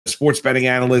sports betting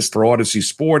analyst for Odyssey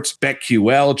Sports.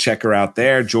 BetQL, check her out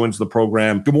there, joins the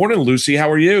program. Good morning, Lucy. How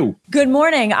are you? Good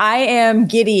morning. I am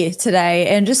giddy today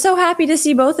and just so happy to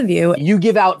see both of you. You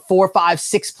give out 4, 5,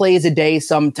 6 plays a day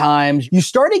sometimes. You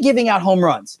started giving out home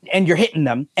runs and you're hitting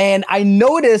them. And I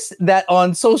noticed that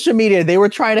on social media, they were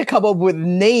trying to come up with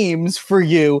names for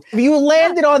you. You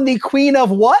landed on the Queen of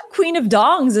what? Queen of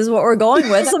Dongs is what we're going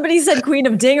with. Somebody said Queen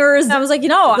of Dingers. I was like,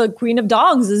 the Queen of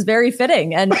Dongs is very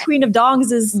fitting. And Queen of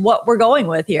Dongs is what we're going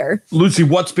with here. Lucy,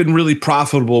 what's been really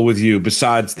profitable with you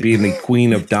besides being the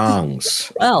Queen of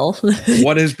Dongs? Well,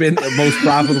 what has been the most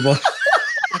profitable?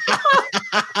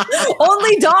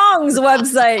 Only Dongs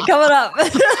website coming up.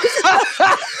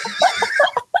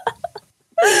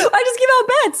 I just give out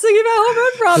bets. I give out home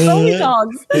run props, only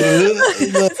Dongs.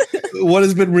 What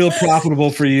has been real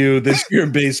profitable for you this year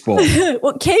in baseball?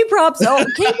 Well, K-props and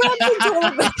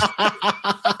total.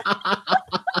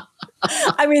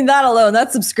 I mean, that alone,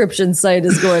 that subscription site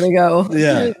is going to go.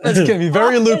 Yeah, it's going to be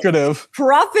very lucrative.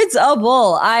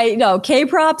 Profitable. I know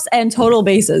K-props and total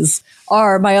bases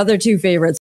are my other two favorites.